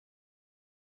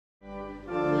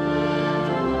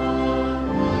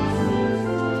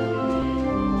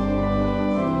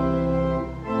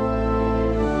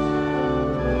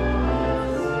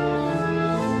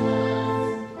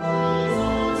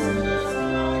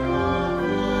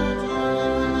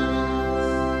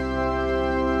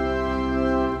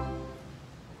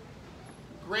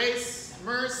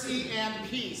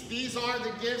these are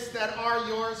the gifts that are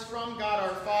yours from God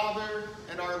our Father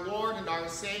and our Lord and our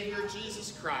Savior,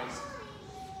 Jesus Christ.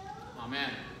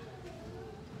 Amen.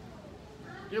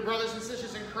 Dear brothers and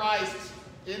sisters in Christ,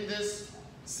 in this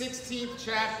 16th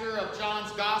chapter of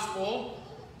John's Gospel,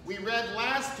 we read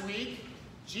last week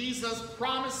Jesus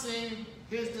promising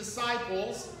his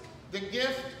disciples the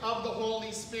gift of the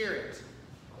Holy Spirit.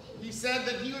 He said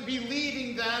that he would be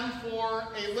leaving them for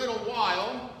a little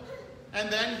while,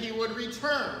 and then he would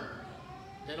return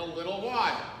in a little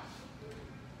while.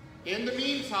 In the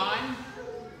meantime,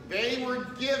 they were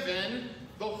given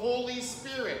the Holy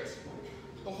Spirit.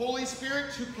 The Holy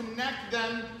Spirit to connect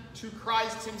them to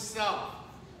Christ himself.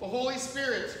 The Holy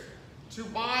Spirit to,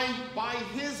 by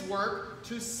his work,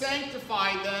 to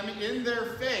sanctify them in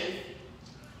their faith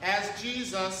as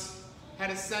Jesus had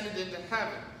ascended into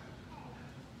heaven.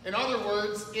 In other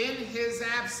words, in his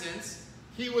absence,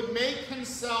 he would make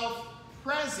himself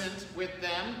present with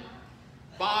them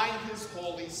by his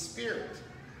Holy Spirit.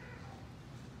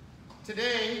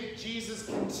 Today, Jesus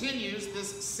continues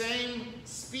this same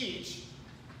speech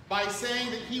by saying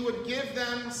that he would give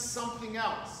them something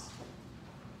else.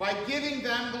 By giving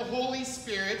them the Holy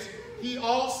Spirit, he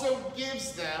also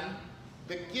gives them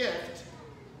the gift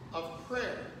of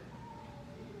prayer.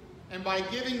 And by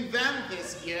giving them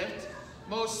this gift,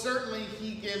 most certainly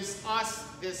he gives us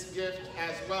this gift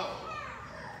as well.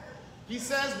 He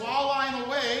says, while I'm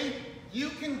away, you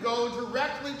can go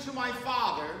directly to my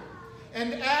Father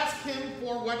and ask him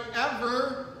for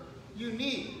whatever you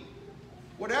need.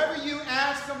 Whatever you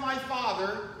ask of my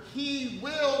Father, he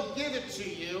will give it to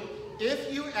you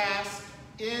if you ask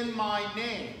in my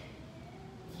name.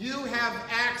 You have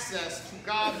access to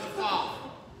God the Father.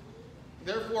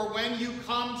 Therefore, when you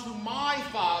come to my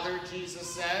Father, Jesus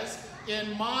says,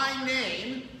 in my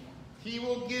name, he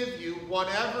will give you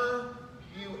whatever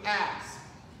you ask.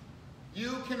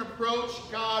 You can approach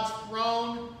God's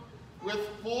throne with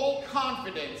full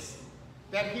confidence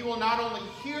that he will not only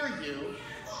hear you,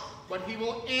 but he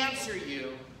will answer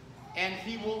you, and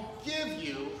he will give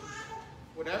you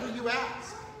whatever you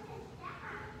ask.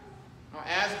 Now,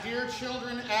 as dear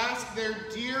children ask their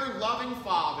dear loving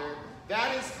Father,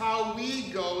 that is how we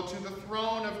go to the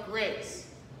throne of grace.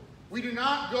 We do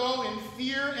not go in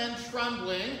fear and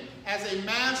trembling as a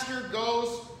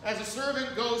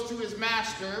servant goes to his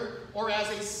master, or as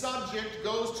a subject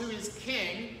goes to his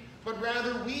king, but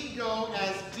rather we go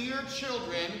as dear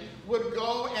children would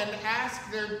go and ask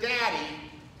their daddy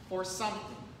for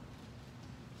something.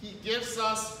 He gifts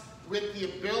us with the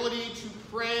ability to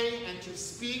pray and to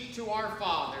speak to our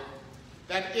Father,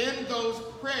 that in those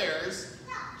prayers,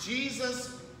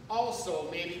 Jesus also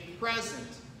may be present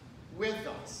with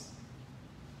us.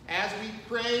 As we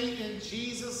pray in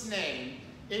Jesus' name,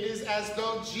 it is as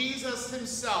though Jesus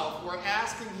himself were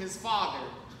asking his Father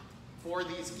for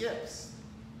these gifts.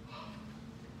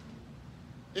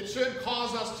 It should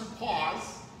cause us to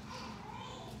pause.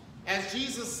 As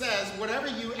Jesus says, whatever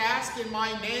you ask in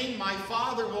my name, my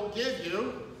Father will give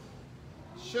you,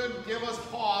 should give us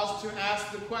pause to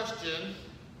ask the question,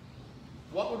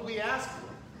 what would we ask for?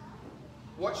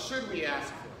 What should we ask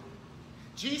for?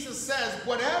 Jesus says,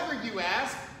 whatever you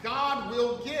ask, God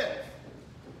will give.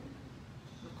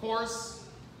 Of course,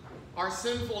 our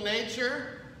sinful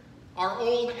nature, our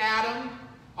old Adam,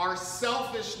 our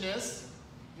selfishness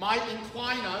might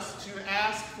incline us to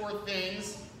ask for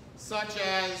things such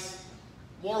as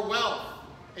more wealth,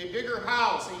 a bigger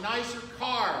house, a nicer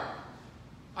car.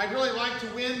 I'd really like to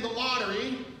win the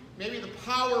lottery, maybe the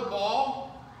Powerball,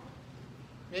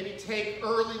 maybe take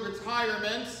early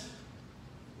retirement.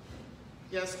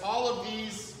 Yes, all of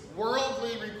these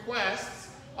worldly requests,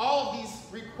 all of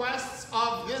these requests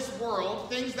of this world,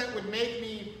 things that would make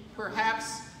me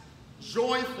perhaps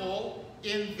joyful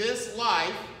in this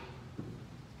life,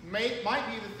 might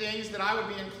be the things that I would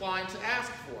be inclined to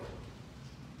ask for.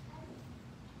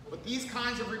 But these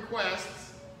kinds of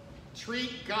requests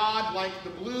treat God like the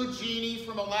blue genie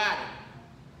from Aladdin,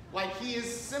 like he is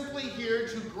simply here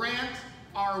to grant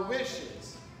our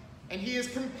wishes. And he is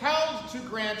compelled to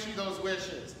grant you those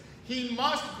wishes. He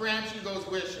must grant you those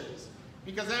wishes.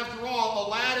 Because after all,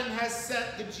 Aladdin has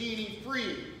set the genie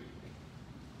free.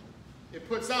 It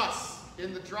puts us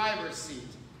in the driver's seat.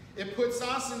 It puts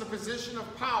us in the position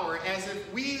of power as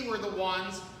if we were the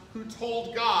ones who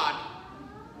told God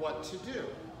what to do.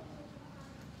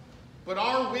 But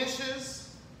our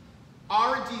wishes,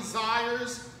 our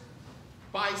desires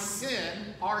by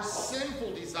sin, are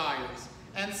sinful desires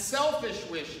and selfish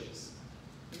wishes.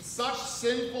 And such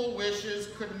sinful wishes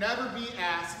could never be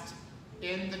asked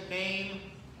in the name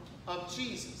of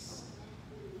Jesus.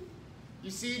 You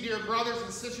see, dear brothers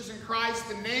and sisters in Christ,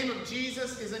 the name of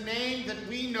Jesus is a name that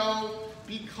we know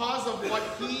because of what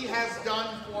he has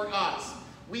done for us.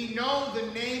 We know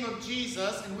the name of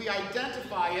Jesus and we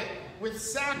identify it with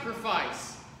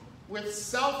sacrifice, with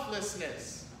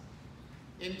selflessness.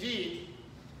 Indeed,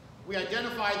 we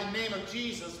identify the name of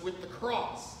Jesus with the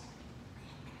cross.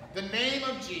 The name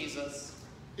of Jesus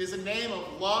is a name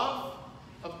of love,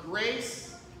 of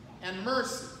grace, and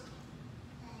mercy.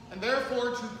 And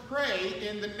therefore, to pray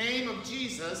in the name of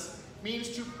Jesus means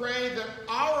to pray that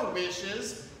our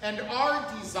wishes and our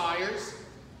desires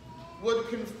would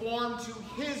conform to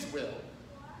his will,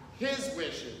 his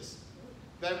wishes,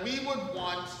 that we would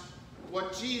want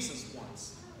what Jesus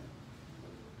wants.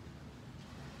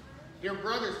 Dear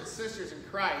brothers and sisters in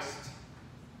Christ,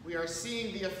 we are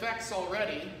seeing the effects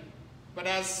already, but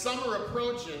as summer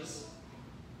approaches,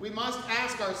 we must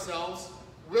ask ourselves,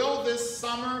 will this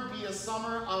summer be a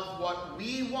summer of what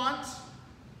we want,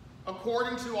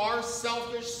 according to our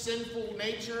selfish, sinful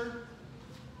nature,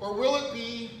 or will it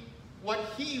be what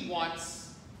he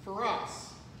wants for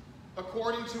us,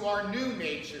 according to our new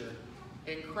nature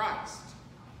in Christ?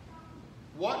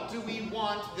 What do we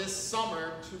want this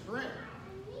summer to bring?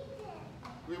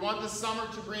 We want this summer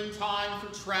to bring time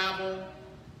for travel,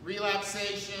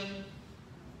 relaxation,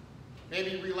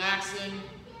 maybe relaxing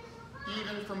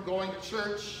even from going to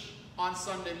church on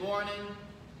Sunday morning,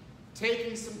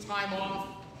 taking some time off,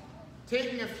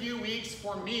 taking a few weeks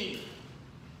for me,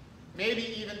 maybe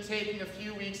even taking a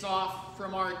few weeks off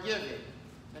from our giving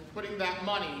and putting that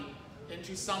money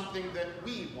into something that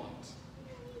we want.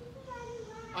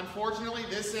 Unfortunately,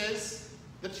 this is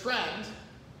the trend,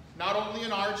 not only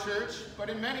in our church, but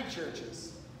in many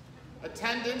churches.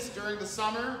 Attendance during the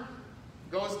summer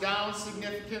goes down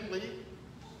significantly,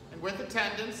 and with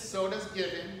attendance, so does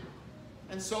giving,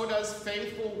 and so does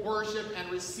faithful worship and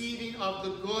receiving of the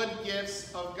good gifts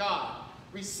of God.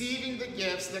 Receiving the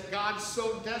gifts that God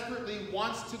so desperately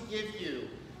wants to give you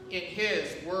in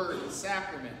his word and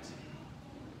sacrament.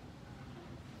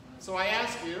 So I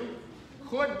ask you,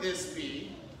 could this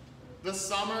be the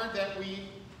summer that we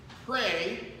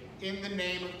pray in the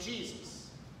name of Jesus?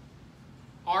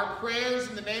 Our prayers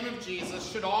in the name of Jesus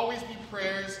should always be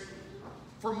prayers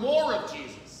for more of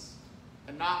Jesus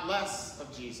and not less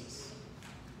of Jesus.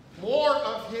 More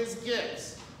of his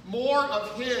gifts, more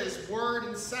of his word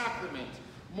and sacrament,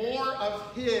 more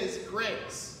of his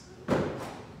grace.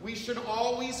 We should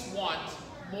always want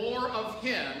more of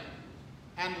him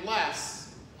and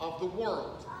less of the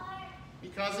world.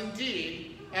 Because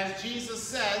indeed, as Jesus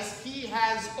says, he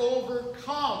has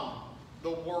overcome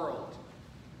the world.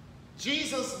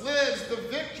 Jesus lives, the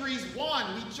victory's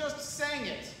won. We just sang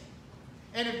it.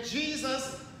 And if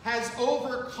Jesus has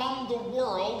overcome the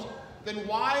world, then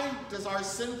why does our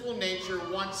sinful nature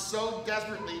want so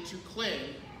desperately to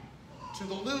cling to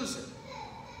the loser?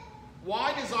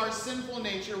 Why does our sinful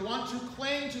nature want to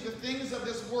cling to the things of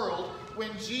this world when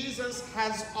Jesus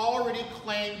has already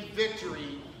claimed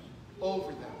victory over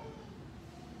them?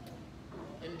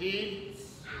 Indeed,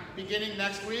 beginning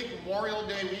next week, Memorial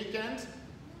Day weekend,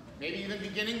 maybe even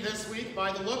beginning this week,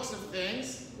 by the looks of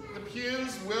things, the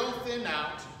pews will thin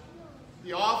out,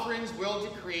 the offerings will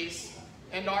decrease,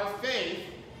 and our faith,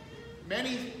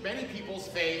 many people's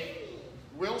faith,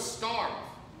 will starve.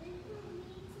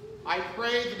 I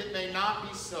pray that it may not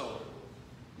be so.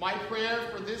 My prayer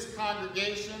for this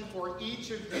congregation, for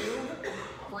each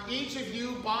of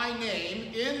you by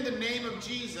name, in the name of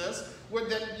Jesus, would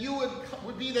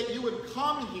be that you would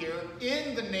come here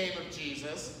in the name of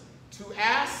Jesus to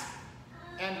ask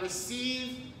and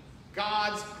receive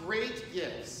God's great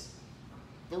gifts,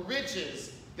 the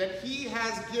riches that he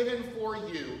has given for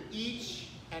you each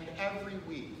and every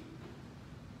week.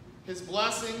 His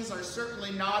blessings are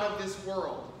certainly not of this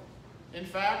world. In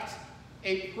fact,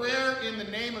 a prayer in the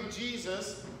name of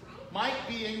Jesus might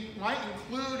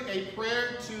include a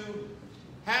prayer to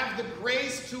have the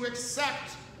grace to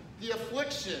accept the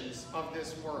afflictions of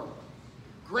this world.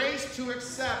 Grace to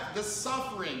accept the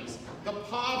sufferings, the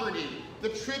poverty, the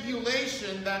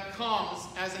tribulation that comes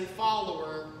as a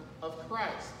follower of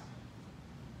Christ.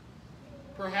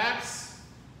 Perhaps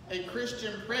a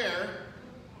Christian prayer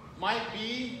might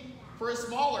be for a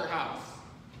smaller house,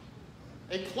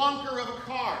 a clunker of a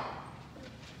car,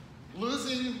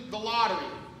 losing the lottery.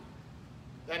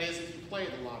 That is, if you play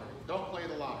the lottery. Don't play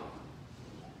the lottery.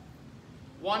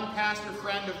 One pastor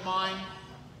friend of mine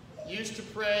used to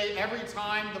pray every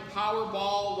time the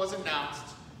Powerball was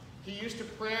announced. He used to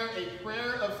pray a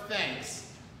prayer of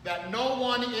thanks that no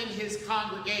one in his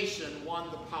congregation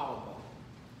won the Powerball.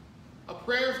 A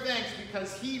prayer of thanks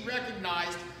because he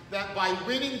recognized that by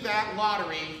winning that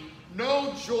lottery,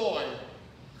 no joy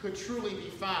could truly be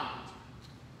found.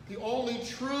 The only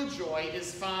true joy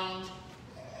is found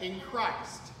in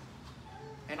Christ.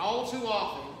 And all too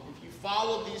often, if you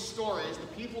follow these stories, the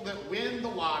people that win the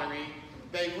lottery,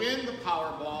 they win the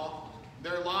Powerball,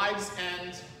 their lives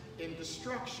end in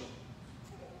destruction.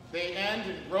 They end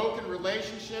in broken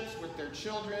relationships with their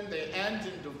children. They end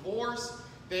in divorce.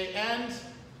 They end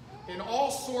in all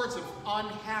sorts of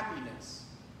unhappiness.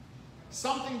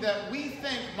 Something that we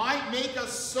think might make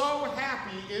us so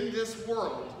happy in this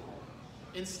world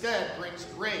instead brings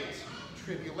great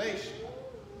tribulation.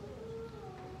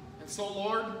 And so,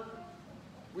 Lord,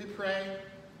 we pray,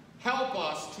 help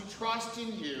us to trust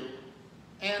in you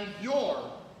and your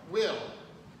will.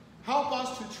 Help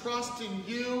us to trust in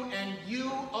you and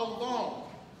you alone.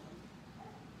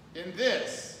 In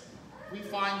this, we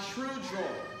find true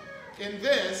joy. In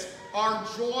this, our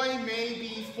joy may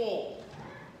be full.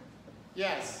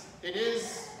 Yes, it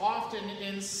is often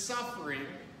in suffering,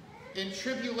 in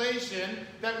tribulation,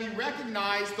 that we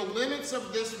recognize the limits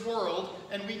of this world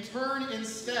and we turn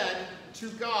instead to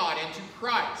God and to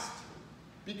Christ.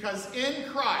 Because in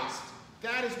Christ,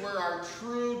 that is where our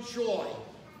true joy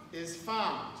is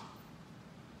found.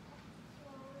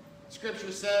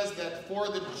 Scripture says that for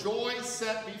the joy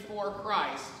set before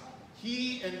Christ,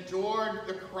 he endured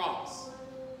the cross.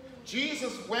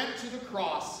 Jesus went to the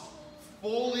cross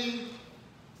fully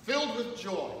filled with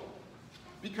joy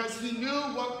because he knew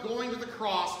what going to the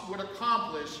cross would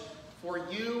accomplish for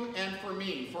you and for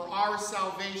me, for our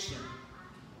salvation.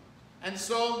 And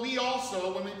so we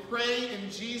also, when we pray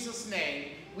in Jesus' name,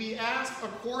 we ask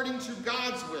according to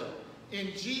God's will,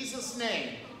 in Jesus'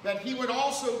 name, that he would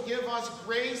also give us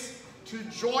grace to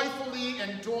joyfully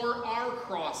endure our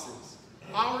crosses,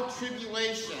 our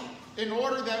tribulation, in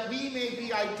order that we may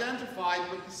be identified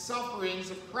with the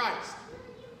sufferings of Christ.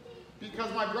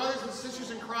 Because, my brothers and sisters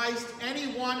in Christ,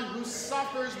 anyone who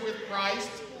suffers with Christ,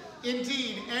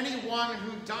 indeed, anyone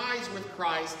who dies with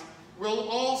Christ, will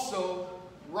also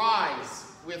rise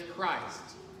with Christ.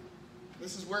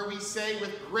 This is where we say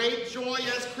with great joy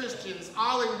as Christians,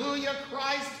 Alleluia,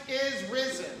 Christ is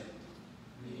risen.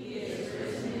 He is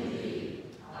risen indeed.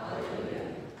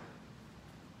 Alleluia.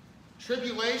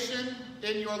 Tribulation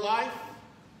in your life,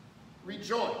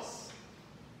 rejoice.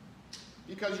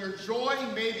 Because your joy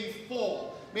may be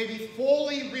full, may be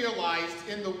fully realized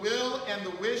in the will and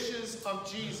the wishes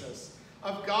of Jesus,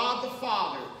 of God the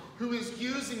Father, who is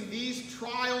using these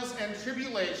trials and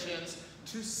tribulations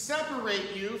to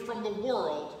separate you from the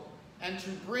world and to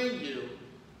bring you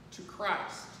to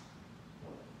Christ.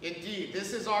 Indeed,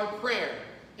 this is our prayer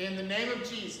in the name of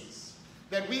Jesus,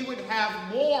 that we would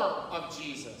have more of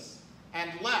Jesus and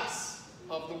less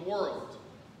of the world.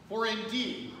 For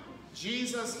indeed,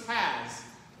 Jesus has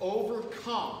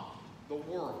overcome the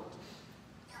world.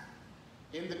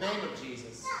 In the name of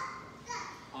Jesus,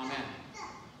 amen.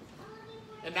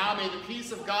 And now may the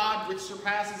peace of God, which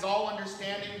surpasses all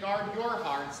understanding, guard your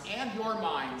hearts and your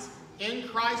minds in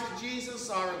Christ Jesus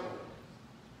our Lord.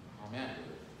 Amen.